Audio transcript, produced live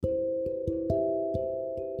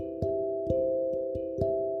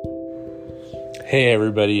Hey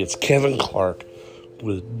everybody, it's Kevin Clark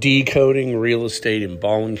with Decoding Real Estate in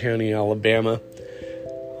Baldwin County, Alabama.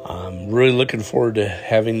 I'm really looking forward to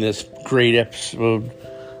having this great episode.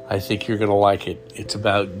 I think you're going to like it. It's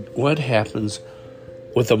about what happens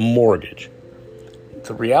with a mortgage.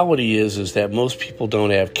 The reality is that most people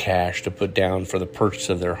don't have cash to put down for the purchase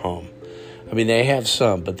of their home. I mean, they have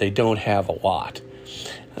some, but they don't have a lot.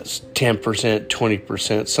 That's 10%,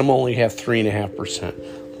 20%. Some only have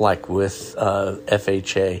 3.5%. Like with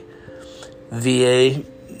FHA. VA,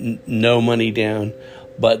 no money down,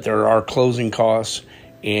 but there are closing costs,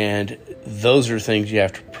 and those are things you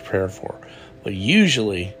have to prepare for. But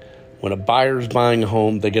usually, when a buyer's buying a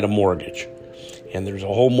home, they get a mortgage. And there's a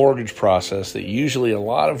whole mortgage process that usually a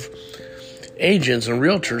lot of agents and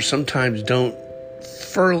realtors sometimes don't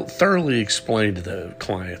thoroughly explain to the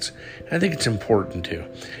clients. I think it's important to.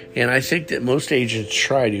 And I think that most agents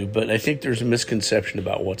try to, but I think there's a misconception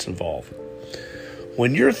about what's involved.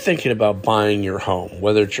 When you're thinking about buying your home,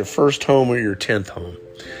 whether it's your first home or your 10th home,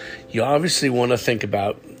 you obviously want to think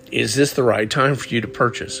about, is this the right time for you to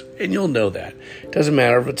purchase? And you'll know that. It doesn't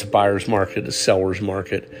matter if it's a buyer's market, a seller's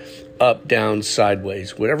market, up, down,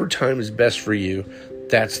 sideways. Whatever time is best for you,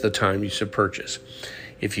 that's the time you should purchase.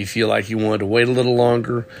 If you feel like you want to wait a little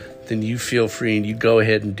longer, then you feel free and you go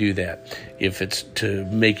ahead and do that. If it's to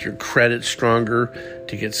make your credit stronger,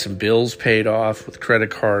 to get some bills paid off with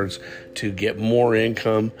credit cards, to get more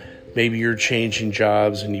income, maybe you're changing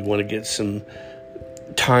jobs and you want to get some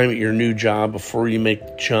time at your new job before you make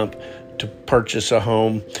the jump to purchase a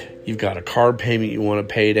home, you've got a car payment you want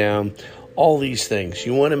to pay down, all these things.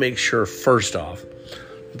 You want to make sure, first off,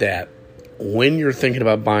 that when you're thinking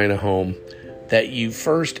about buying a home, that you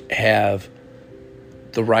first have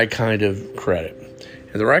the right kind of credit.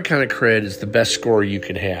 And the right kind of credit is the best score you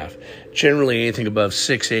can have. Generally, anything above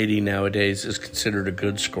 680 nowadays is considered a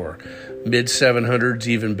good score. Mid 700s,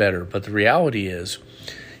 even better. But the reality is,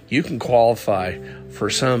 you can qualify for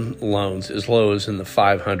some loans as low as in the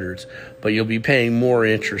 500s, but you'll be paying more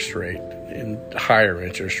interest rate and higher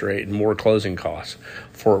interest rate and more closing costs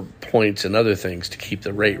for points and other things to keep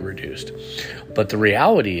the rate reduced. But the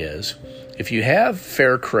reality is, if you have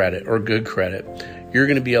fair credit or good credit, you're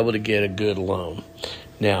going to be able to get a good loan.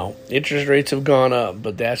 Now, interest rates have gone up,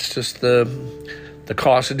 but that's just the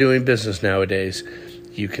cost of doing business nowadays.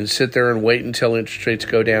 You can sit there and wait until interest rates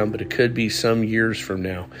go down, but it could be some years from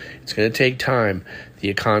now. It's going to take time. The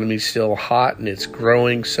economy's still hot and it's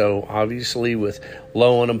growing, so obviously with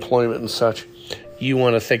low unemployment and such, you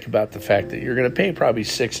want to think about the fact that you're going to pay probably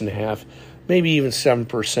 6.5%, maybe even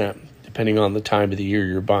 7%, depending on the time of the year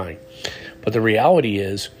you're buying. But the reality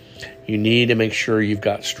is, you need to make sure you've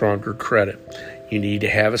got stronger credit. You need to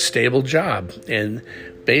have a stable job. And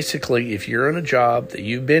basically, if you're in a job that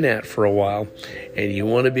you've been at for a while and you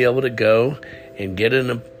want to be able to go and get in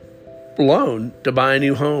a loan to buy a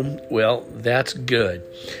new home, well, that's good.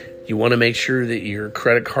 You want to make sure that your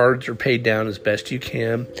credit cards are paid down as best you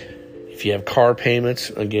can. If you have car payments,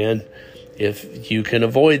 again, if you can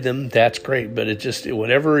avoid them, that's great. But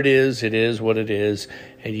whatever it is what it is.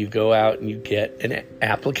 And you go out and you get an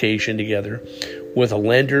application together with a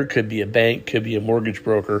lender, could be a bank, could be a mortgage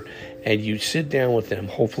broker, and you sit down with them.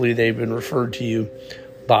 Hopefully they've been referred to you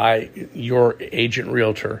by your agent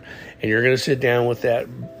realtor, and you're going to sit down with that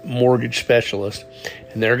mortgage specialist,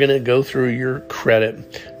 and they're going to go through your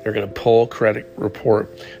credit. They're going to pull a credit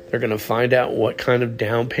report. They're going to find out what kind of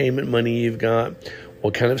down payment money you've got,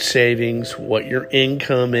 what kind of savings, what your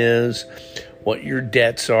income is, what your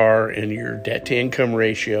debts are, and your debt-to-income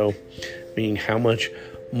ratio, meaning how much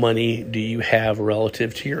money do you have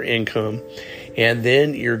relative to your income. And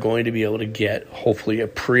then you're going to be able to get, hopefully, a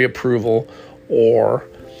pre-approval or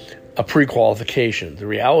a pre-qualification. The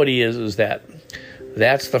reality is that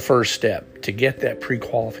that's the first step, to get that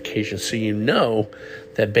pre-qualification, so you know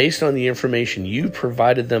that based on the information you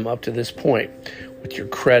provided them up to this point, with your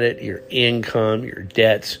credit, your income, your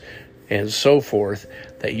debts, and so forth,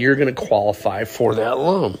 that you're going to qualify for that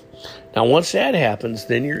loan. Now, once that happens,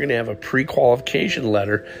 then you're going to have a pre-qualification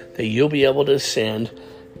letter that you'll be able to send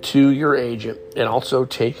to your agent and also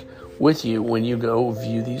take with you when you go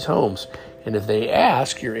view these homes. And if they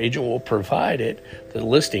ask, your agent will provide it. The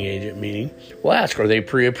listing agent, meaning, will ask, are they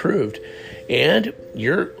pre-approved? And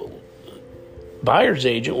your buyer's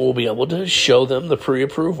agent will be able to show them the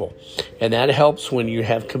pre-approval. And that helps when you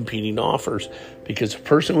have competing offers, because a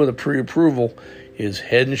person with a pre-approval is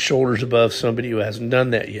head and shoulders above somebody who hasn't done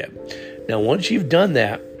that yet. Now, once you've done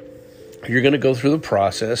that, you're going to go through the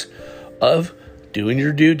process of doing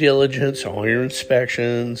your due diligence, all your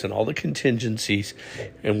inspections, and all the contingencies.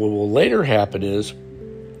 And what will later happen is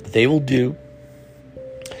they will do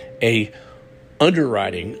a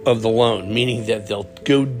underwriting of the loan, meaning that they'll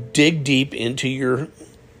go dig deep into your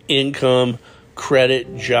income,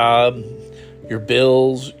 credit, job, your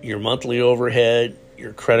bills, your monthly overhead,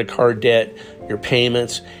 your credit card debt, your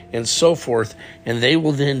payments, and so forth. And they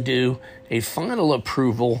will then do a final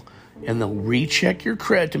approval, and they'll recheck your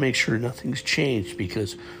credit to make sure nothing's changed.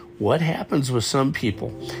 Because what happens with some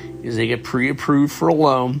people is they get pre-approved for a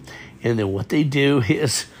loan, and then what they do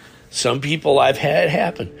is, some people I've had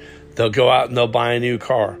happen, they'll go out and they'll buy a new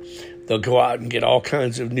car. They'll go out and get all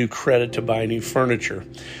kinds of new credit to buy new furniture.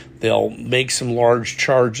 They'll make some large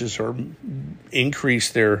charges or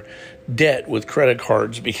increase their debt with credit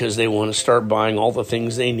cards because they want to start buying all the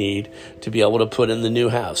things they need to be able to put in the new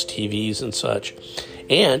house, TVs and such.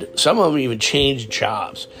 And some of them even change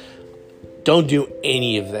jobs. Don't do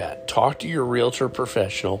any of that. Talk to your realtor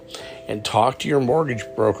professional and talk to your mortgage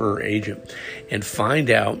broker or agent and find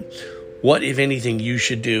out what, if anything, you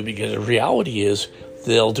should do, because the reality is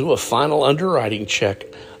they'll do a final underwriting check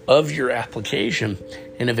of your application,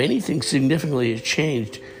 and if anything significantly has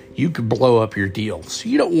changed, you could blow up your deal. So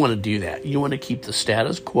you don't want to do that. You want to keep the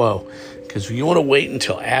status quo, because you want to wait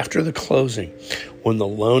until after the closing, when the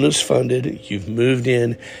loan is funded, you've moved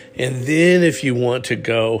in, and then if you want to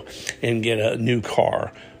go and get a new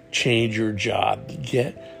car, change your job,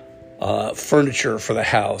 get furniture for the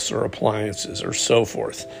house or appliances or so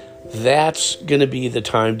forth, that's going to be the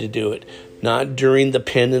time to do it. Not during the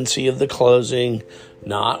pendency of the closing,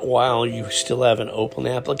 not while you still have an open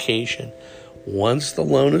application. Once the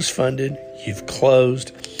loan is funded, you've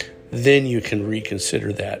closed, then you can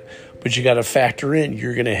reconsider that. But you got to factor in,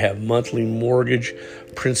 you're going to have monthly mortgage,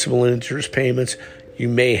 principal and interest payments. You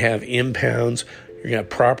may have impounds. You're going to have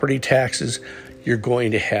property taxes. You're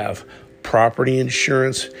going to have property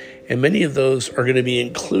insurance. And many of those are going to be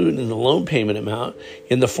included in the loan payment amount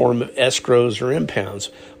in the form of escrows or impounds.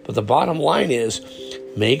 But the bottom line is,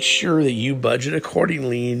 make sure that you budget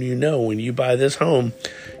accordingly, and you know when you buy this home,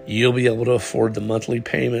 you'll be able to afford the monthly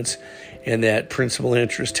payments and that principal,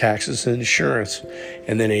 interest, taxes, and insurance,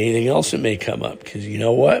 and then anything else that may come up. Because you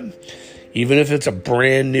know what? Even if it's a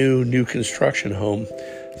brand new construction home,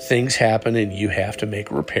 things happen and you have to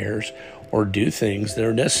make repairs or do things that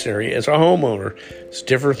are necessary as a homeowner. It's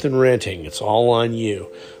different than renting. It's all on you.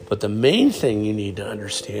 But the main thing you need to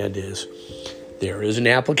understand is there is an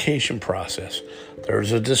application process.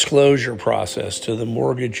 There's a disclosure process to the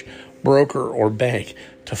mortgage broker or bank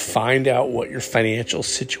to find out what your financial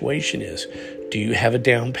situation is. Do you have a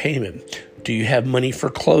down payment? Do you have money for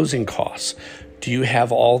closing costs? Do you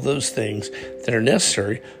have all those things that are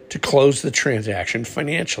necessary to close the transaction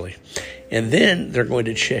financially? And then they're going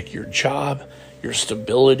to check your job, your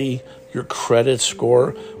stability, your credit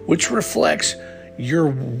score, which reflects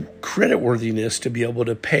your creditworthiness to be able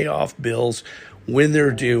to pay off bills when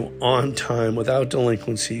they're due on time without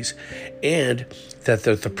delinquencies, and that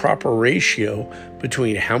the proper ratio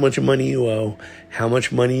between how much money you owe, how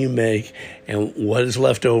much money you make, and what is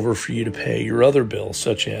left over for you to pay your other bills,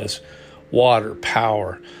 such as water,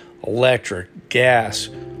 power, electric, gas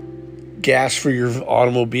for your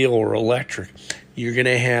automobile or electric. You're going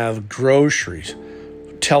to have groceries,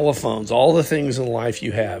 telephones, all the things in life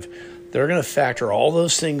you have. They're going to factor all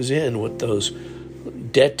those things in with those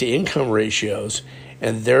debt to income ratios,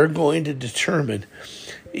 and they're going to determine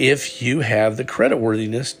if you have the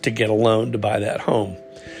creditworthiness to get a loan to buy that home.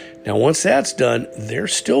 Now, once that's done, they're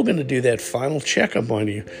still going to do that final checkup on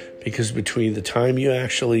you, because between the time you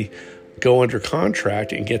actually go under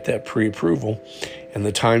contract and get that pre-approval and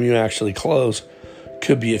the time you actually close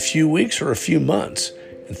could be a few weeks or a few months,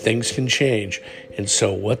 and things can change. And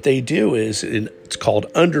so what they do is, it's called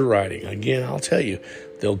underwriting. Again, I'll tell you,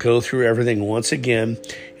 they'll go through everything once again,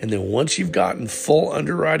 and then once you've gotten full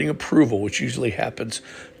underwriting approval, which usually happens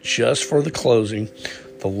just for the closing,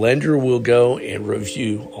 the lender will go and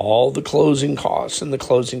review all the closing costs and the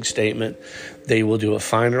closing statement. They will do a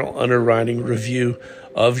final underwriting review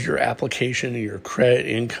of your application and your credit,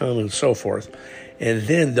 income, and so forth. And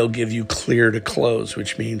then they'll give you clear to close,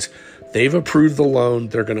 which means they've approved the loan.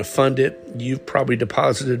 They're going to fund it. You've probably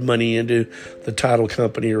deposited money into the title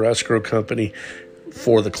company or escrow company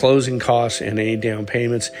for the closing costs and any down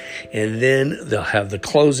payments. And then they'll have the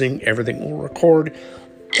closing. Everything will record.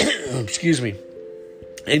 Excuse me.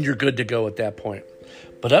 And you're good to go at that point.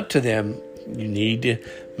 But up to them, you need to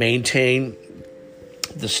maintain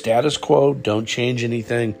the status quo. Don't change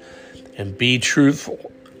anything. And be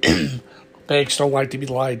truthful. Banks don't like to be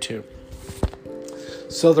lied to.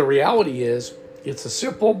 So the reality is, It's a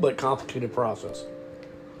simple but complicated process.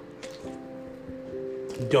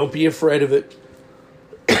 Don't be afraid of it.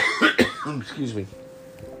 Excuse me.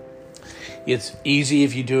 It's easy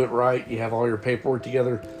if you do it right. You have all your paperwork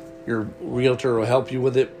together. Your realtor will help you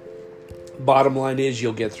with it. Bottom line is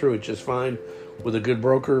you'll get through it just fine with a good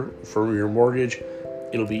broker for your mortgage.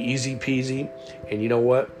 It'll be easy peasy. And you know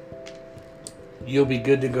what? You'll be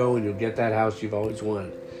good to go and you'll get that house you've always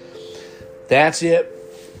wanted. That's it.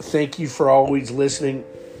 Thank you for always listening.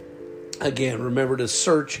 Again, remember to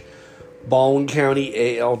search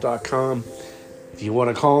BaldwinCountyAL.com. If you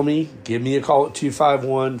want to call me, give me a call at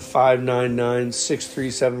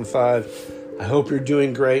 251-599-6375. I hope you're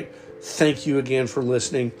doing great. Thank you again for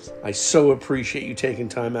listening. I so appreciate you taking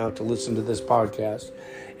time out to listen to this podcast.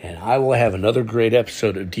 And I will have another great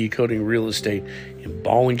episode of Decoding Real Estate in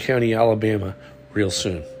Baldwin County, Alabama real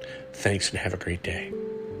soon. Thanks and have a great day.